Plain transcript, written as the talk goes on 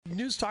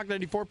News Talk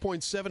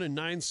 94.7 and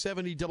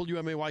 970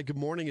 WMAY. Good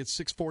morning. It's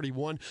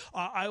 6:41.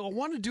 I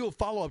want to do a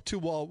follow-up, too,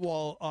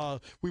 while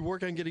we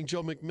work on getting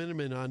Joe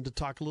McMiniman on to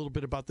talk a little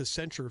bit about the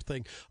censure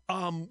thing.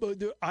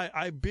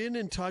 I've been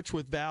in touch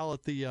with Val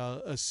at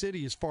the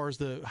city as far as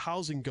the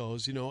housing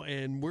goes,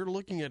 and we're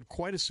looking at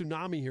quite a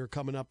tsunami here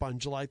coming up on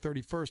July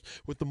 31st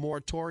with the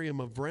moratorium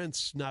of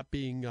rents not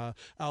being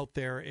out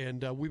there,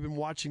 and we've been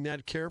watching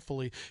that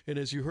carefully. And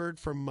as you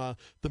heard from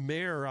the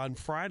mayor on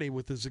Friday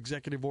with his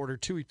executive order,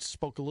 too, he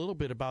spoke a little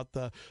bit about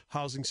the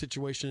housing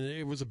situation.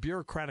 It was a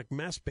bureaucratic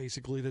mess,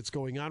 basically, that's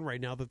going on right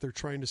now that they're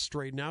trying to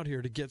straighten out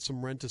here to get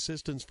some rent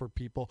assistance for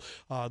people.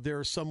 There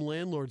are some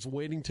landlords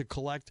waiting to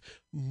collect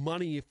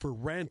money for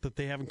rent that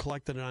they haven't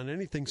collected on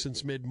anything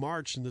since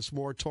mid-March, and this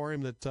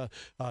moratorium, that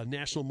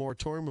national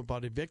moratorium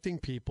about evicting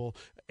people,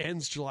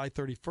 ends July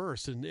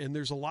 31st. And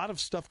there's a lot of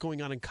stuff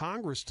going on in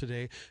Congress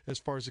today as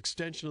far as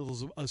extension of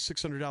those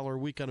 $600 a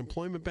week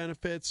unemployment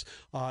benefits,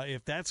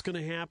 if that's going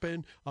to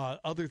happen,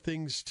 other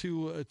things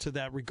to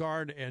that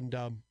regard, and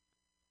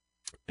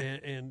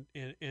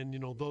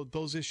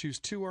those issues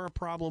too are a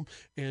problem,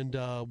 and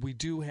we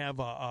do have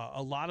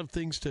a lot of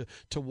things to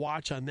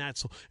watch on that.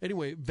 So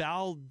anyway,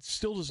 Val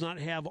still does not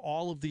have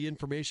all of the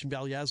information.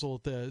 Val Yazell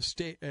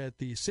at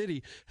the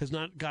city has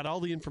not got all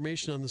the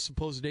information on the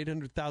supposed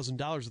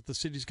 $800,000 that the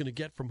city's going to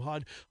get from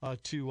HUD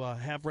to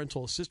have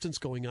rental assistance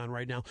going on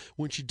right now.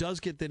 When she does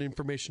get that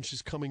information,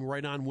 she's coming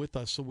right on with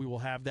us, so we will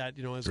have that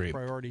as a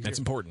priority here. That's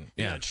important.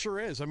 Yeah, it sure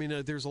is. I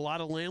mean, there's a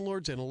lot of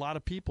landlords and a lot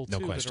of people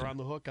too that are on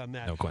the hook on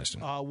that. No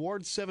question.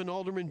 Ward 7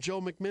 Alderman Joe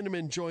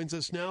McMiniman joins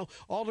us now.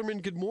 Alderman,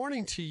 good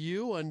morning to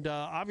you. And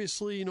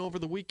obviously, over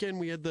the weekend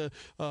we had the,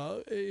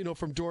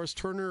 from Doris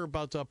Turner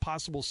about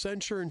possible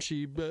censure, and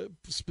she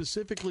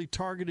specifically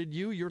targeted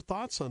you. Your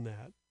thoughts on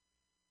that?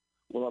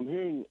 Well, I'm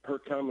hearing her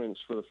comments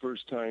for the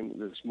first time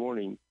this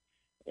morning,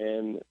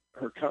 and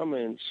her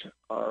comments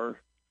are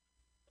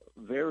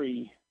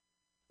very,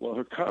 well,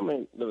 her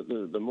comment,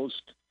 the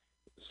most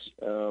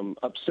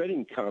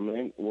upsetting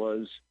comment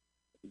was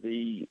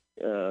the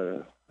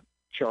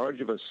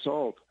charge of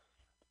assault.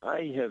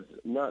 I have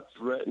not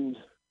threatened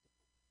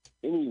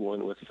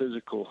anyone with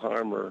physical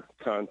harm or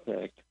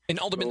contact. And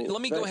Alderman,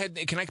 let me go ahead.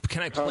 Can I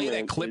play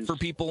that clip for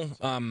people?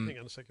 Hang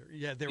on a second.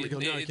 Yeah, there we go.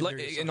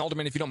 And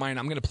Alderman, if you don't mind,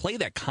 I'm going to play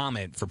that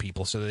comment for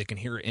people so that they can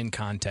hear it in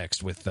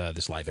context with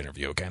this live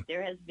interview. Okay.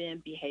 There has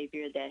been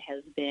behavior that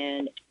has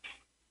been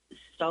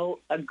so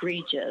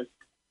egregious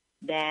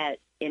that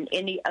in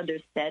any other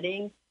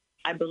setting,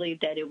 I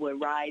believe that it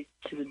would rise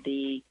to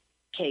the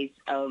case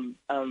of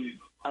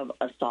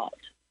assault.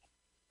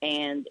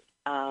 And,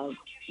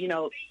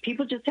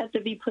 people just have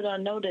to be put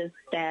on notice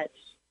that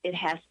it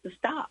has to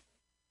stop.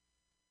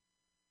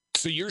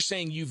 So you're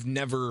saying you've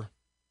never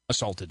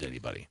assaulted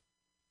anybody?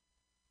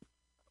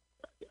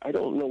 I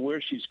don't know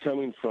where she's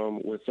coming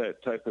from with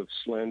that type of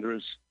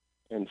slanderous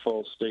and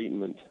false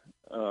statement.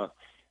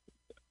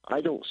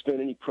 I don't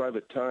spend any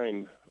private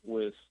time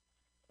with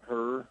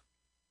her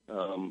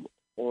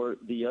or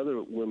the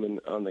other women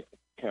on the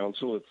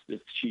council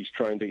if she's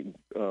trying to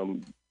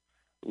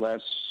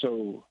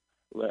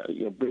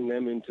bring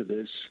them into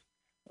this.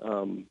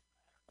 I'm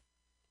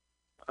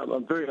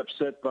very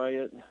upset by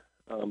it.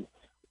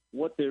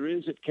 What there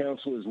is at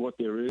council is what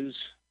there is.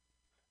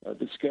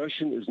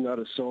 Discussion is not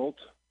assault.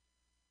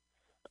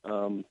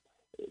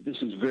 This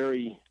is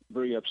very,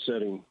 very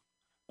upsetting.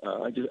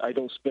 I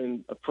don't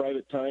spend a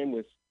private time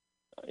with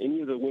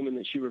any of the women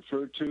that she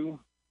referred to,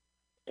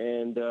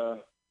 and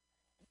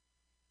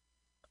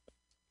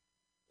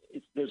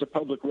there's a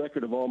public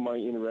record of all my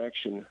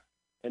interaction,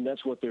 and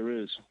that's what there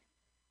is.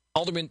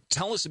 Alderman,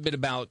 tell us a bit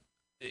about,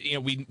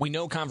 we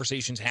know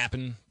conversations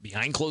happen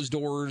behind closed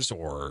doors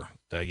or,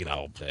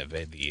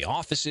 the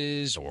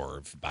offices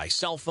or by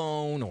cell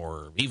phone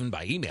or even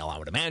by email, I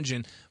would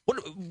imagine.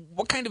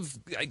 What kind of,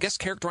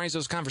 characterize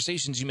those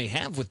conversations you may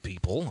have with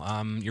people,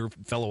 your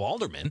fellow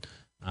aldermen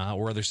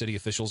or other city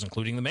officials,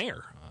 including the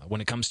mayor,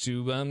 when it comes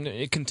to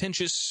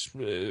contentious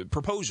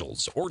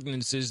proposals,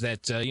 ordinances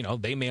that,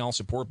 they may all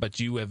support,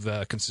 but you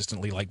have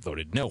consistently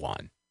voted no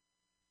on?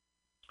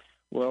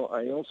 Well,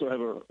 I also have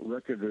a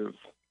record of,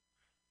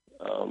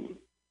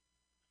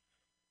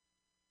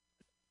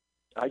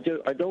 I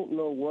don't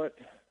know what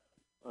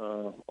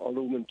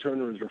Alderwoman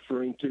Turner is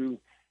referring to.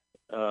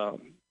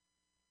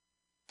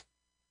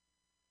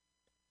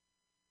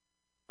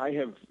 I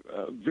have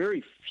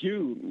very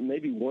few,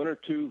 maybe one or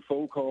two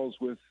phone calls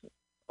with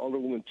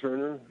Alderwoman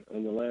Turner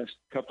in the last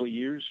couple of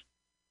years.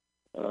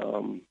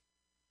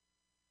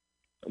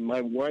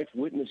 My wife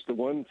witnessed the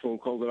one phone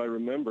call that I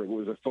remember. It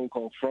was a phone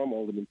call from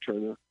Alderman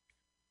Turner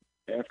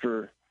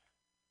after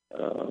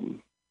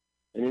an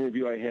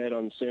interview I had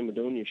on the San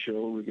Madonia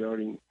show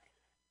regarding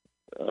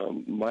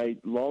my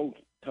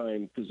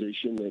long-time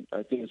position that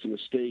I think it's a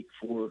mistake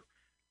for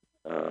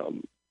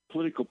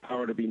political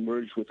power to be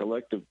merged with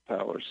elective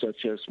power,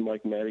 such as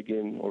Mike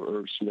Madigan or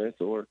Irv Smith,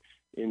 or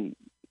in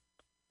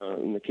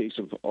the case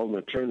of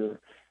Alderman Turner,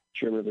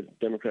 chairman of the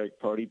Democratic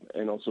Party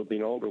and also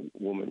being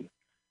alderwoman.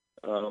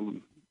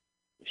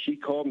 She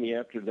called me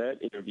after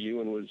that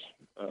interview and was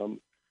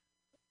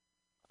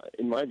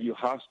in my view,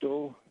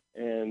 hostile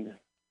and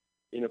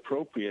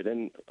inappropriate.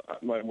 And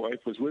my wife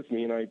was with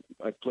me, and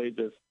I played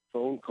the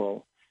phone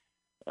call.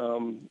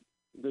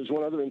 There's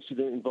one other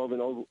incident involving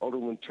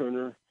Alderwoman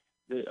Turner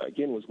that,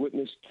 again, was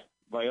witnessed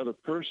by other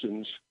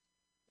persons.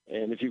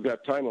 And if you've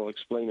got time, I'll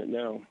explain it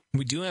now.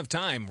 We do have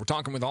time. We're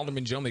talking with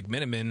Alderman Joe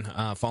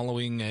McMenamin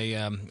following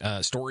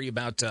a story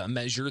about a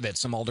measure that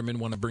some aldermen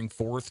want to bring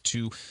forth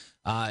to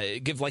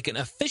give like an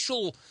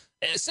official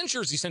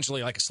censure is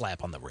essentially like a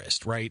slap on the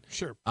wrist, right?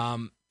 Sure.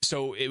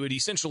 So it would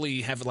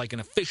essentially have like an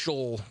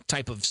official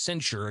type of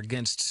censure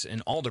against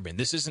an alderman.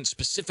 This isn't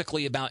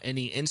specifically about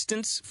any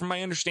instance, from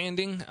my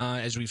understanding,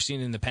 as we've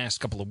seen in the past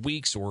couple of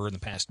weeks or in the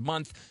past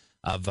month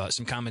of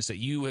some comments that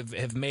you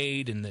have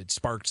made and that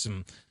sparked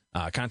some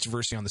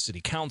controversy on the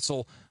city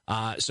council.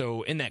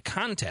 So in that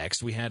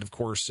context, we had, of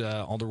course,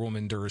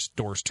 Alderwoman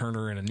Doris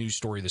Turner in a news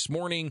story this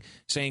morning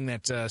saying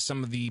that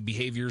some of the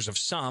behaviors of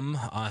some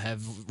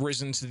have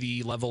risen to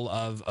the level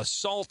of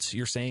assault.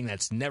 You're saying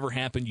that's never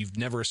happened. You've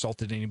never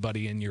assaulted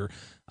anybody, and you're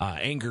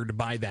angered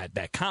by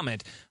that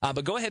comment.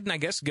 But go ahead and I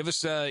guess give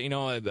us a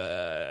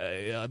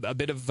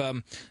bit of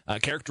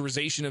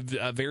characterization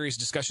of various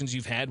discussions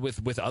you've had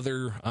with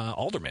other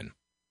aldermen.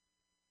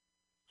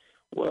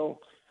 Well,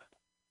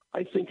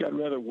 I think I'd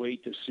rather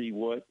wait to see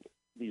what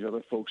these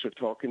other folks are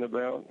talking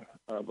about.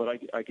 But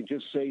I can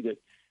just say that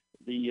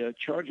the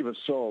charge of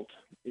assault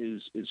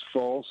is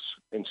false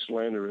and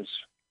slanderous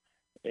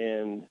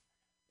and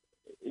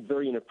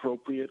very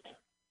inappropriate.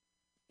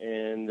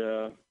 And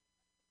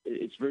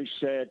it's very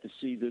sad to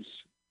see this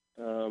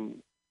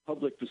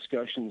public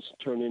discussions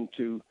turn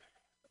into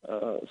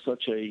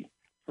such a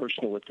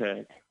personal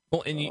attack.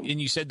 Well, and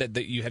you said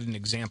that you had an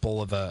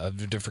example of a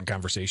different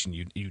conversation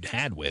you'd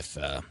had with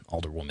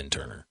Alderwoman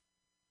Turner.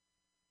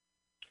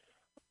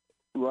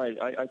 Right.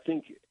 I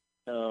think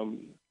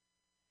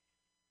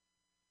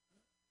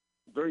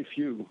very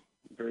few.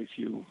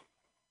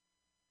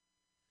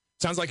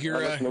 Sounds like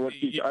you're.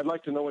 I'd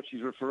like to know what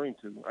she's referring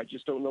to. I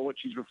just don't know what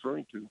she's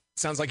referring to.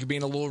 Sounds like you're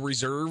being a little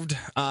reserved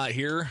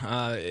here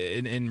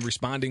in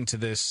responding to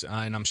this,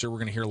 and I'm sure we're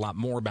going to hear a lot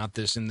more about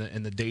this in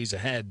the days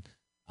ahead.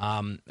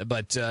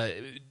 But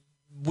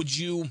would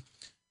you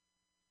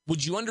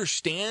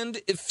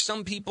understand if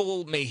some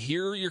people may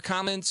hear your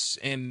comments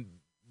and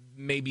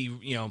maybe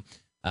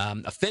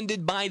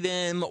offended by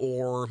them,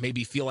 or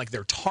maybe feel like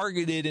they're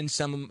targeted in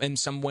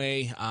some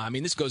way? I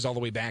mean, this goes all the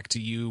way back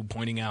to you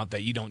pointing out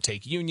that you don't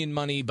take union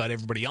money, but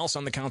everybody else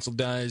on the council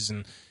does.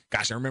 And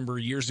gosh, I remember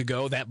years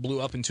ago that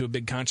blew up into a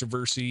big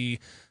controversy.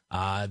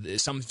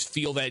 Some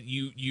feel that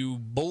you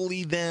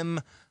bully them.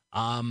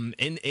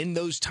 In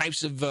those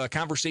types of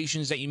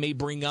conversations that you may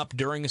bring up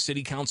during a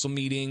city council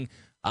meeting,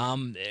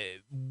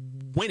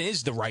 what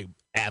is the right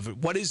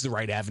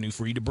avenue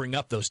for you to bring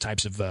up those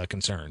types of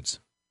concerns?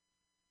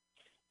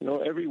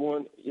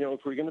 Everyone, if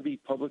we're going to be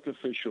public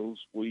officials,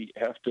 we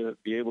have to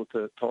be able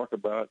to talk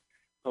about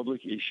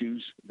public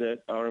issues that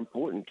are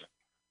important.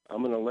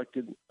 I'm an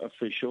elected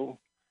official,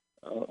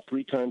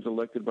 3 times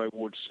elected by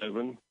Ward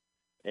 7,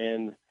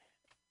 and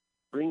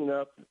bringing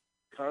up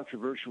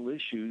controversial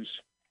issues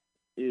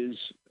is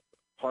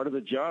part of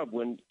the job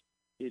when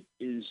it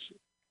is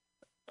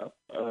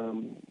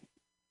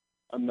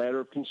a matter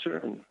of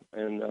concern.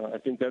 And I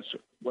think that's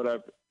what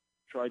I've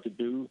tried to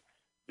do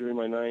during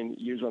my 9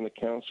 years on the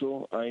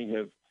council. I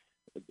have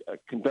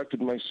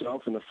conducted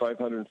myself in the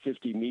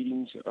 550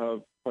 meetings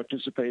I've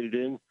participated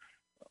in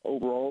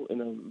overall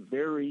in a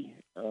very,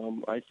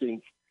 I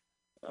think,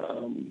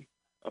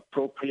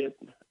 appropriate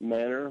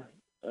manner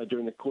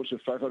during the course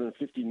of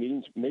 550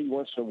 meetings. Maybe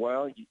once in a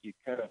while you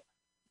kind of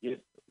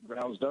get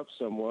roused up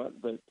somewhat,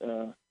 but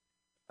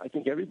I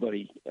think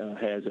everybody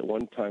has at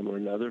one time or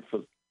another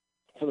for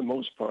the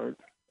most part.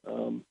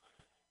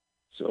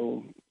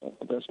 So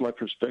that's my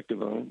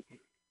perspective on it.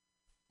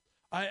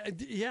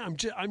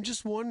 I'm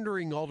just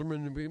wondering,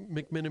 Alderman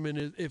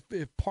McMenamin,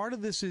 if part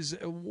of this is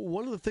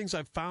one of the things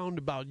I've found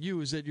about you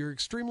is that you're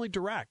extremely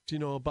direct,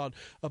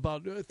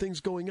 about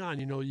things going on.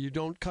 You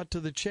don't cut to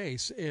the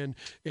chase, and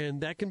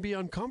that can be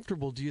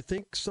uncomfortable. Do you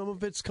think some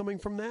of it's coming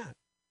from that?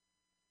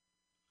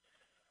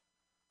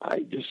 I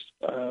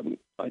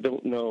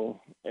don't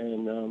know,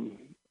 and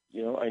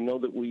I know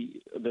that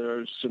there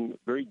are some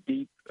very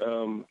deep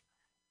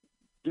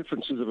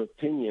differences of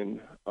opinion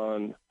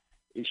on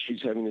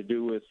issues having to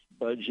do with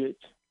budget,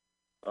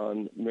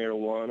 on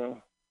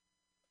marijuana,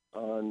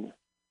 on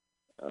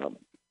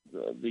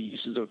the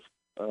uses of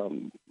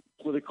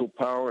political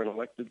power and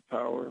elected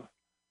power,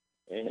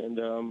 and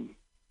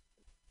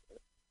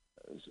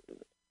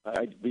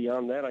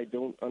beyond that, I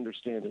don't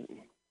understand it.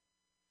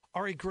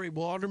 All right, great.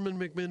 Well, Alderman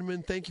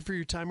McMenamin, thank you for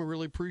your time. I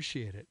really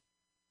appreciate it.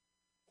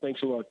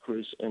 Thanks a lot,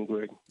 Chris and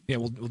Greg. Yeah,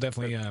 we'll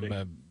definitely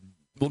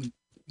we'll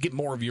get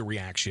more of your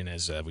reaction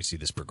as we see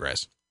this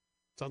progress.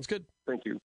 Sounds good. Thank you.